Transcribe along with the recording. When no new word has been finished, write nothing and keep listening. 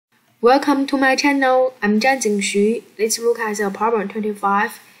Welcome to my channel. I'm Zhan Xu. Let's look at the problem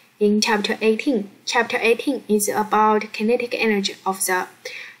 25 in chapter 18. Chapter 18 is about kinetic energy of the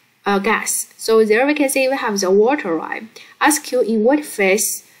gas. So there we can see we have the water, right? Ask you in what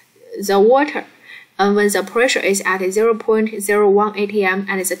phase the water when the pressure is at 0.01 atm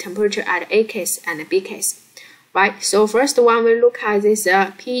and the temperature at A case and B case, right? So first one we look at this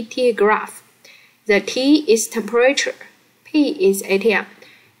PT graph. The T is temperature, P is atm.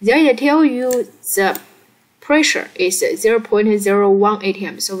 There it tell you the pressure is 0.01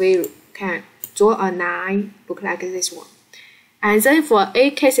 atm, so we can draw a line, look like this one. And then for A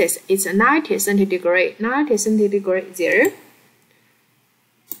cases, it's 90 centigrade, there,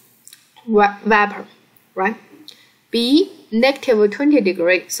 vapor, right? B, negative 20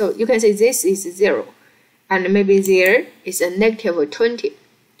 degree, so you can say this is 0, and maybe there is a negative 20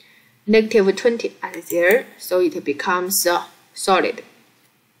 at there, so it becomes solid.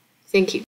 Thank you.